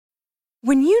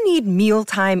When you need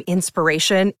mealtime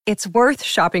inspiration, it's worth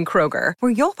shopping Kroger,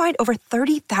 where you'll find over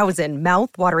 30,000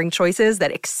 mouth-watering choices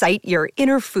that excite your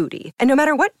inner foodie. And no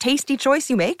matter what tasty choice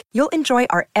you make, you'll enjoy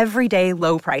our everyday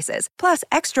low prices, plus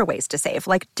extra ways to save,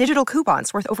 like digital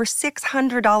coupons worth over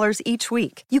 $600 each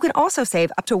week. You can also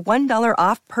save up to $1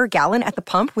 off per gallon at the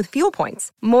pump with fuel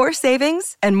points. More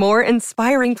savings and more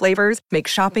inspiring flavors make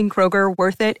shopping Kroger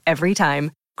worth it every time.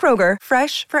 Kroger,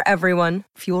 fresh for everyone.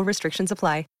 Fuel restrictions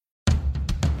apply.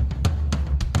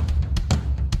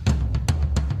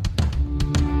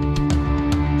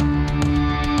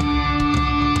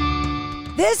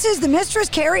 This is the Mistress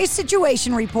Carrie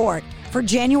Situation Report for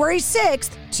January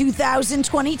 6th,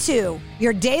 2022.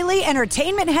 Your daily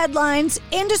entertainment headlines,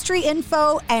 industry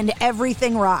info, and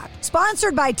everything rock.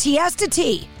 Sponsored by Tiesta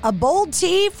Tea, a bold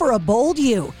tea for a bold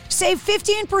you. Save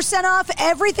 15% off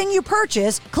everything you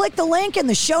purchase. Click the link in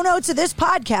the show notes of this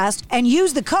podcast and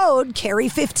use the code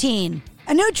CARRIE15.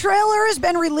 A new trailer has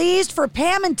been released for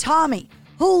Pam and Tommy,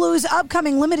 Hulu's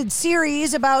upcoming limited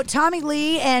series about Tommy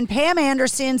Lee and Pam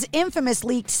Anderson's infamous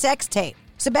leaked sex tape.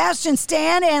 Sebastian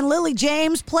Stan and Lily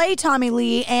James play Tommy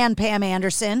Lee and Pam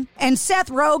Anderson. And Seth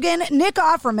Rogen, Nick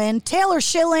Offerman, Taylor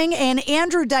Schilling, and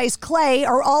Andrew Dice Clay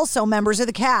are also members of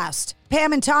the cast.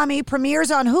 Pam and Tommy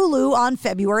premieres on Hulu on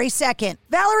February 2nd.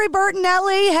 Valerie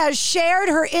Bertinelli has shared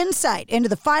her insight into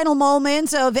the final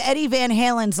moments of Eddie Van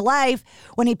Halen's life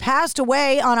when he passed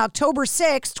away on October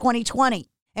 6, 2020.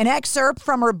 An excerpt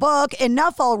from her book,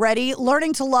 Enough Already,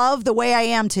 Learning to Love the Way I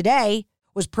Am Today,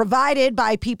 was provided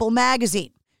by People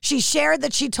magazine. She shared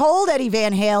that she told Eddie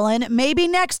Van Halen, maybe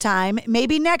next time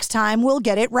we'll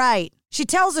get it right. She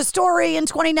tells a story in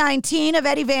 2019 of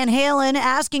Eddie Van Halen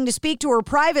asking to speak to her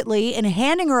privately and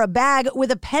handing her a bag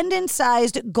with a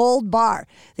pendant-sized gold bar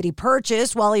that he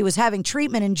purchased while he was having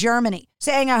treatment in Germany,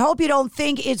 saying, I hope you don't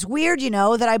think it's weird,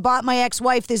 that I bought my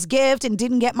ex-wife this gift and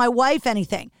didn't get my wife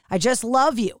anything. I just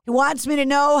love you. He wants me to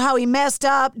know how he messed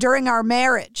up during our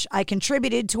marriage. I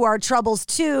contributed to our troubles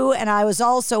too, and I was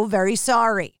also very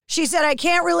sorry. She said, I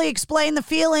can't really explain the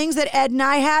feelings that Ed and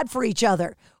I had for each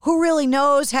other. Who really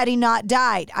knows had he not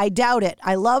died? I doubt it.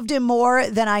 I loved him more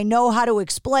than I know how to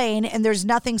explain, and there's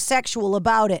nothing sexual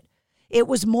about it. It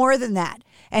was more than that,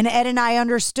 and Ed and I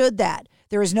understood that.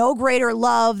 There is no greater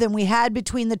love than we had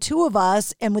between the two of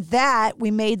us, and with that,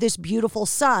 we made this beautiful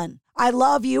son. I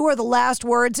love you are the last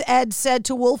words Ed said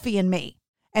to Wolfie and me,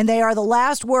 and they are the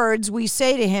last words we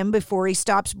say to him before he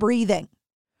stops breathing.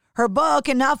 Her book,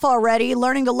 Enough Already,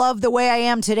 Learning to Love the Way I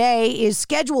Am Today, is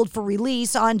scheduled for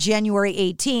release on January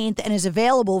 18th and is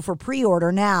available for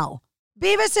pre-order now.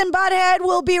 Beavis and Butthead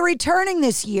will be returning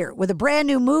this year with a brand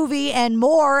new movie and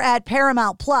more at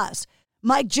Paramount+.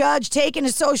 Mike Judge taking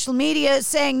to social media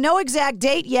saying no exact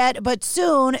date yet, but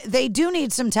soon they do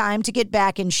need some time to get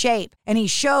back in shape. And he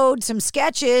showed some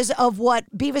sketches of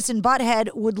what Beavis and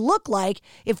Butthead would look like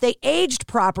if they aged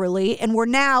properly and were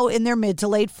now in their mid to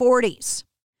late 40s.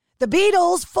 The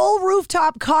Beatles' full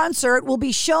rooftop concert will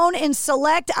be shown in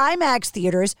select IMAX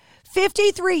theaters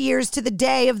 53 years to the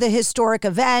day of the historic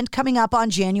event coming up on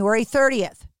January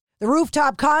 30th. The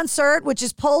rooftop concert, which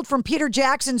is pulled from Peter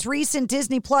Jackson's recent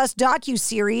Disney Plus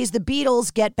docuseries, The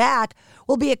Beatles Get Back,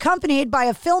 will be accompanied by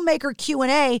a filmmaker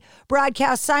Q&A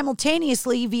broadcast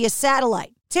simultaneously via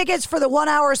satellite. Tickets for the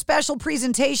 1-hour special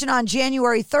presentation on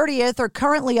January 30th are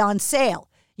currently on sale.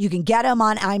 You can get them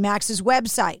on IMAX's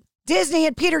website. Disney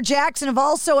and Peter Jackson have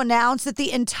also announced that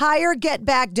the entire Get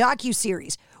Back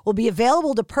docuseries will be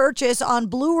available to purchase on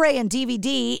Blu-ray and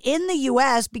DVD in the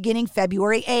U.S. beginning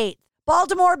February 8th.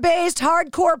 Baltimore-based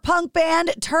hardcore punk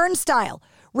band Turnstile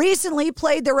recently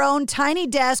played their own Tiny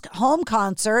Desk home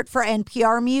concert for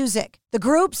NPR Music. The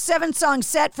group's 7-song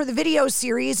set for the video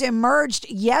series emerged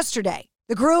yesterday.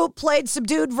 The group played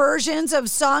subdued versions of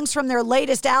songs from their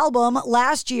latest album,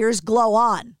 last year's Glow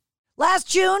On. Last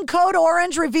June, Code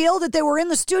Orange revealed that they were in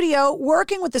the studio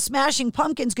working with the Smashing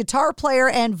Pumpkins guitar player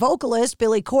and vocalist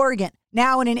Billy Corgan.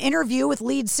 Now in an interview with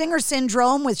Lead Singer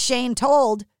Syndrome with Shane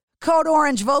Told, Code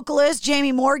Orange vocalist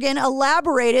Jamie Morgan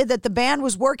elaborated that the band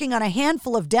was working on a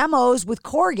handful of demos with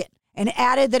Corgan and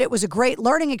added that it was a great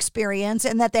learning experience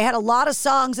and that they had a lot of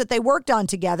songs that they worked on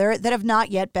together that have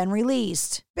not yet been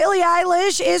released. Billie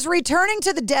Eilish is returning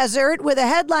to the desert with a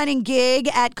headlining gig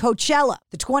at Coachella.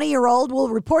 The 20-year-old will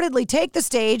reportedly take the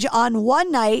stage on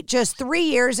one night just 3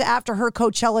 years after her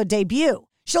Coachella debut.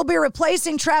 She'll be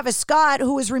replacing Travis Scott,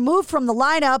 who was removed from the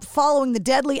lineup following the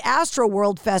deadly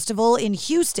Astroworld Festival in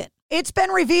Houston. It's been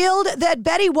revealed that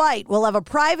Betty White will have a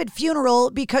private funeral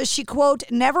because she, quote,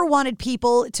 never wanted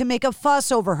people to make a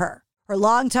fuss over her. Her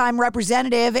longtime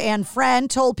representative and friend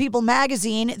told People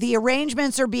magazine the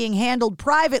arrangements are being handled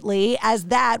privately, as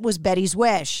that was Betty's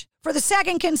wish. For the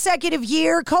second consecutive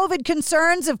year, COVID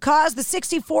concerns have caused the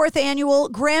 64th annual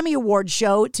Grammy Awards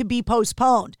show to be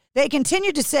postponed. They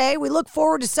continue to say, we look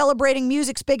forward to celebrating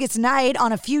music's biggest night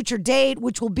on a future date,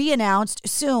 which will be announced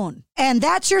soon. And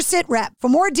that's your Sit Rep. For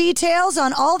more details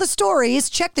on all the stories,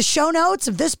 check the show notes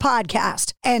of this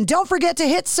podcast. And don't forget to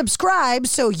hit subscribe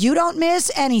so you don't miss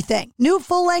anything. New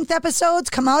full-length episodes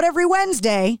come out every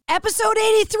Wednesday. Episode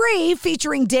 83,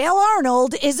 featuring Dale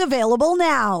Arnold, is available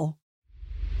now.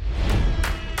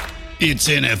 It's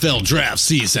NFL draft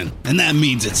season, and that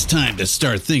means it's time to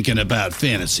start thinking about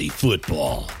fantasy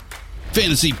football.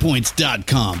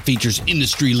 FantasyPoints.com features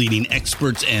industry-leading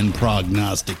experts and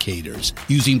prognosticators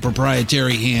using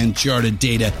proprietary hand-charted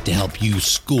data to help you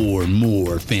score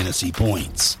more fantasy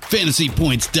points.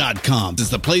 FantasyPoints.com is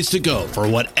the place to go for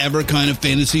whatever kind of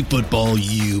fantasy football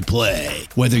you play.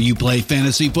 Whether you play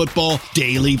fantasy football,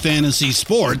 daily fantasy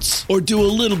sports, or do a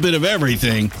little bit of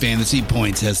everything, Fantasy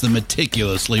Points has the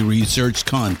meticulously researched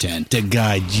content to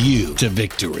guide you to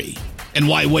victory. And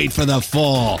why wait for the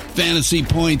fall? Fantasy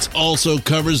Points also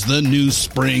covers the new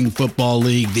spring football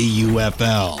league, the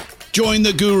UFL. Join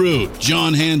the guru,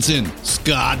 John Hansen,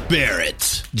 Scott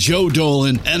Barrett, Joe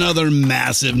Dolan, and other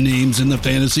massive names in the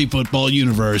fantasy football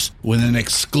universe with an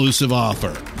exclusive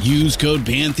offer. Use code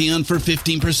Pantheon for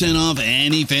 15% off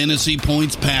any Fantasy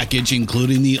Points package,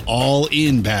 including the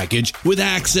all-in package, with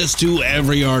access to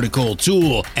every article,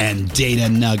 tool, and data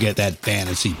nugget that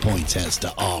Fantasy Points has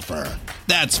to offer.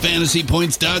 That's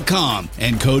FantasyPoints.com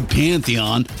and code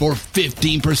Pantheon for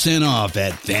 15% off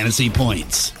at Fantasy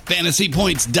Points.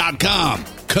 FantasyPoints.com,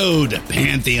 code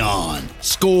Pantheon.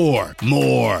 Score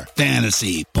more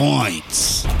fantasy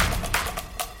points.